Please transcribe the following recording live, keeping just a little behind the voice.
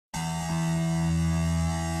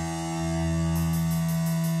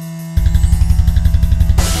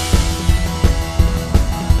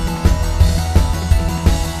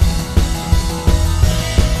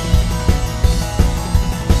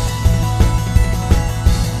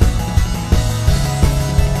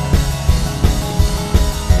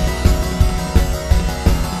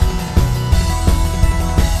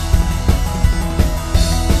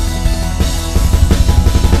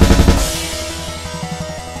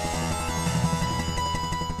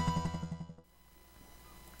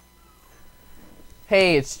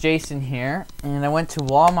Hey, it's Jason here, and I went to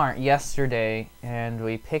Walmart yesterday and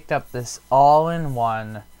we picked up this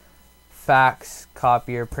all-in-one fax,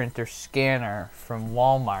 copier, printer, scanner from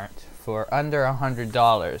Walmart for under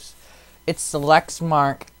 $100. It's the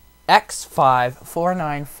Lexmark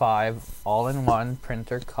X5495 all-in-one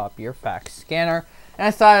printer, copier, fax, scanner, and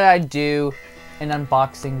I thought I'd do an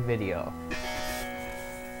unboxing video.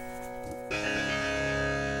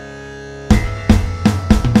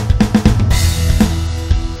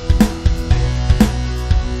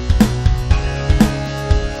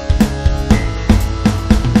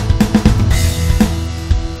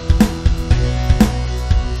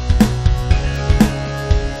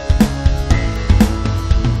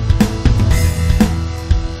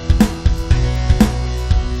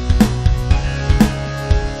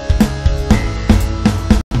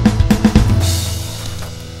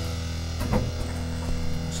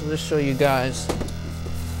 So let's show you guys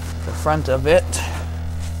the front of it.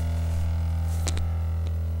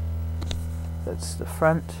 That's the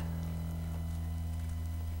front.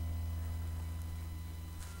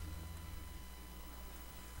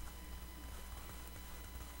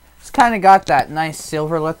 It's kind of got that nice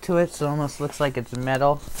silver look to it, so it almost looks like it's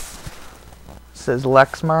metal. It says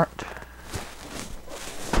Lexmark.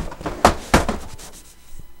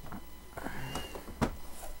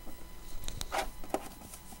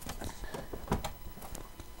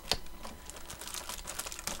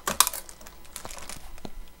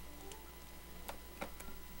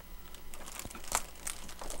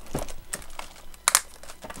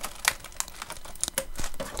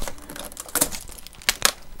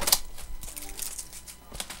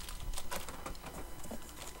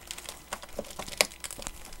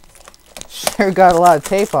 Sure got a lot of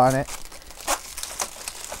tape on it.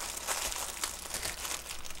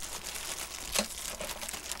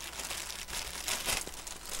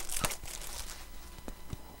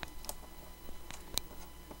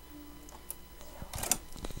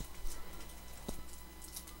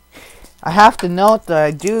 I have to note that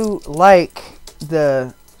I do like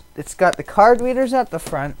it's got the card readers at the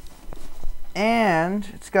front and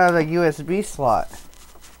it's got a USB slot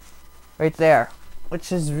right there,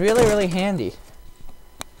 which is really handy.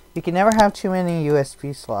 You can never have too many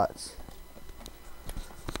USB slots.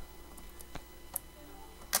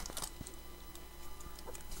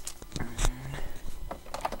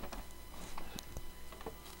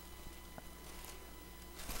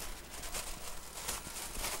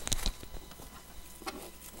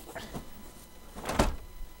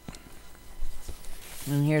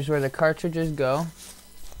 And here's where the cartridges go.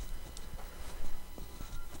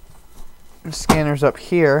 The scanner's up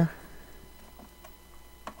here.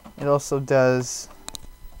 It also does,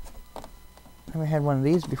 I never had one of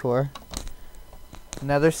these before.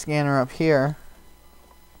 Another scanner up here.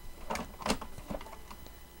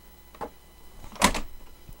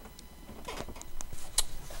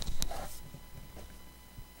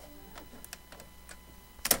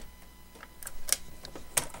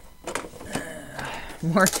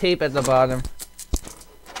 More tape at the bottom.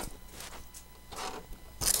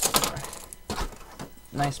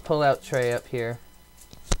 Nice pull-out tray up here.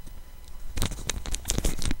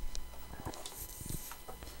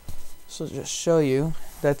 So just show you,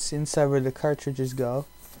 that's inside where the cartridges go.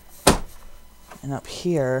 And up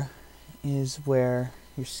here is where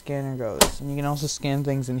your scanner goes. And you can also scan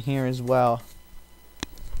things in here as well.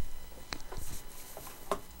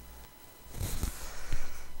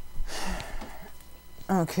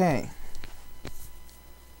 Okay.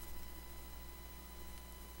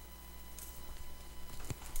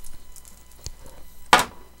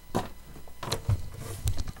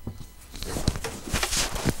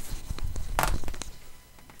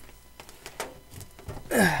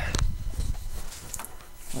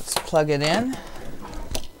 Let's plug it in.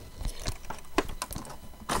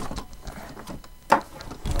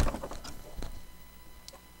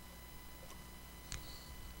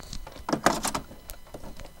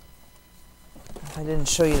 I didn't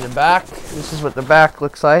show you the back. This is what the back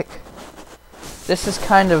looks like. This is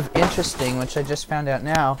kind of interesting, which I just found out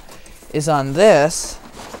now, is on this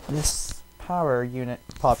power unit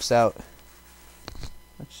pops out,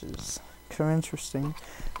 which is kind of interesting.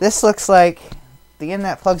 This looks like the end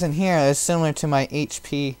that plugs in here is similar to my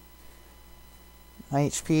HP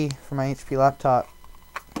for my HP laptop.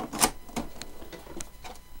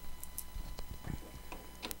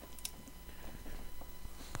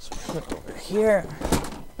 So put it over here.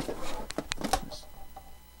 Just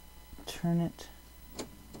turn it.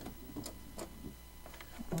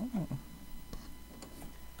 Oh.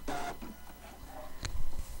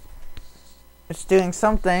 It's doing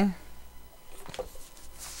something.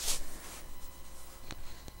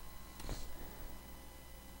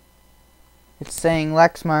 saying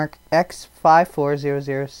Lexmark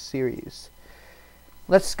X5495 series.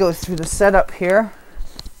 Let's go through the setup here.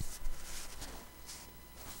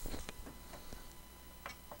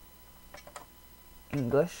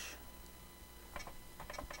 English.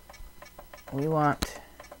 We want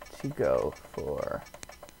to go for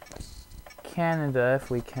Canada if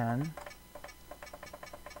we can.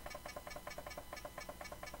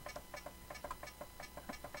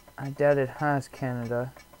 I doubt it has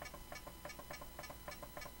Canada.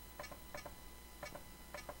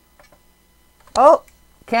 Oh,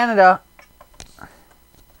 Canada.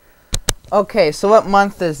 Okay, so what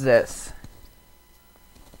month is this?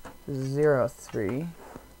 03.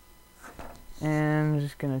 And I'm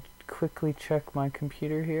just gonna quickly check my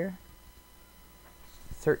computer here.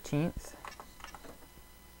 13th,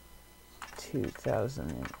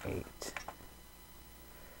 2008.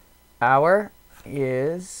 Hour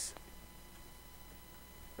is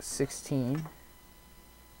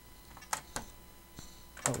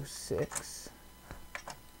 16:06.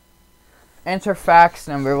 Enter fax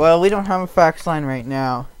number. Well, we don't have a fax line right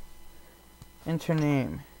now. Enter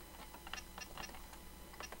name.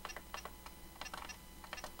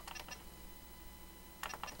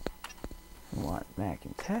 Want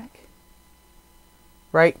McInTEC.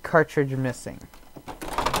 Right cartridge missing.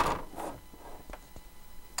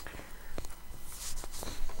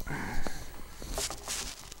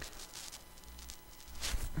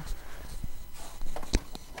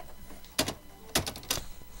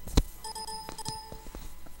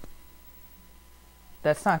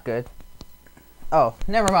 That's not good. Oh,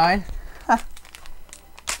 never mind.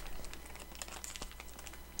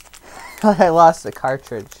 I lost the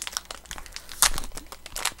cartridge.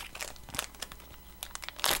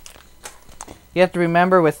 You have to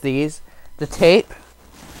remember with these, the tape,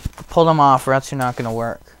 pull them off or else you're not going to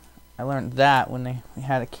work. I learned that when we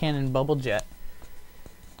had a Canon bubble jet.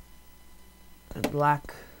 The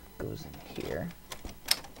black goes in here.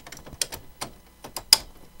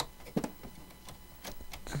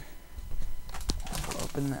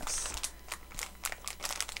 Open this.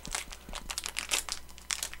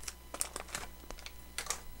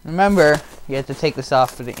 Remember, you have to take this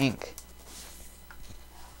off for the ink.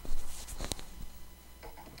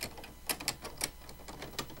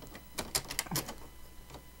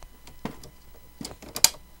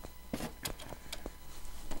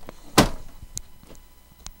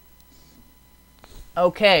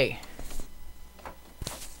 Okay.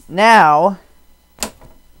 Now,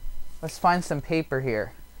 let's find some paper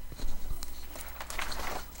here.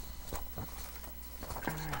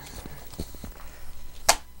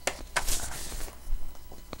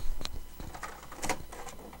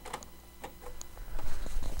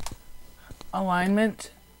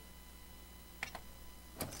 Alignment.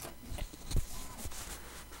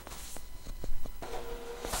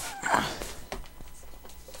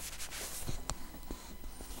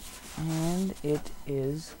 And it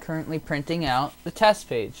is currently printing out the test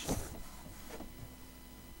page.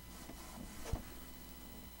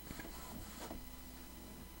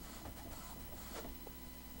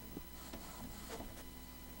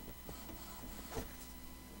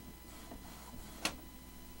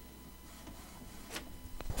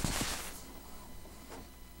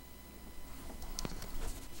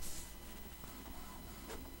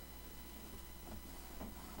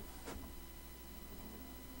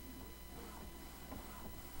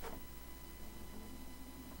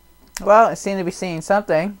 Well, it seemed to be seeing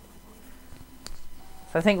something.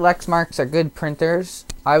 So I think Lexmarks are good printers.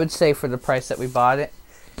 I would say for the price that we bought it,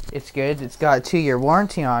 it's good. It's got a 2-year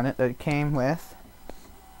warranty on it that it came with.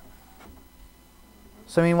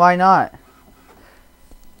 So I mean, why not?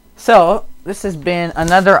 So this has been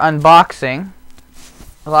another unboxing.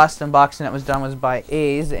 The last unboxing that was done was by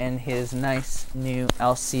A's and his nice new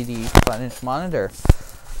LCD flat-inch monitor.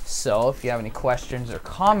 So if you have any questions or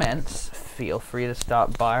comments, feel free to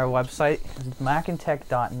stop by our website,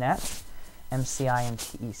 McInTEC.net,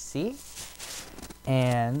 MCINTEC,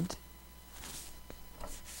 and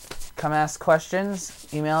come ask questions.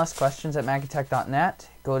 Email us questions at McInTEC.net.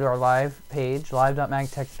 Go to our live page,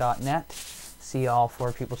 live.McInTEC.net. See all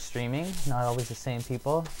 4 people streaming. Not always the same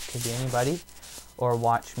people. Could be anybody. Or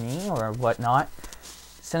watch me or whatnot.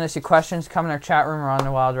 Send us your questions. Come in our chat room. We're on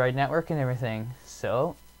the Wild Ride Network and everything.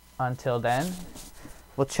 So, until then,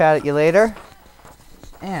 we'll chat at you later.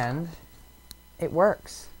 And it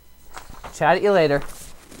works. Chat at you later.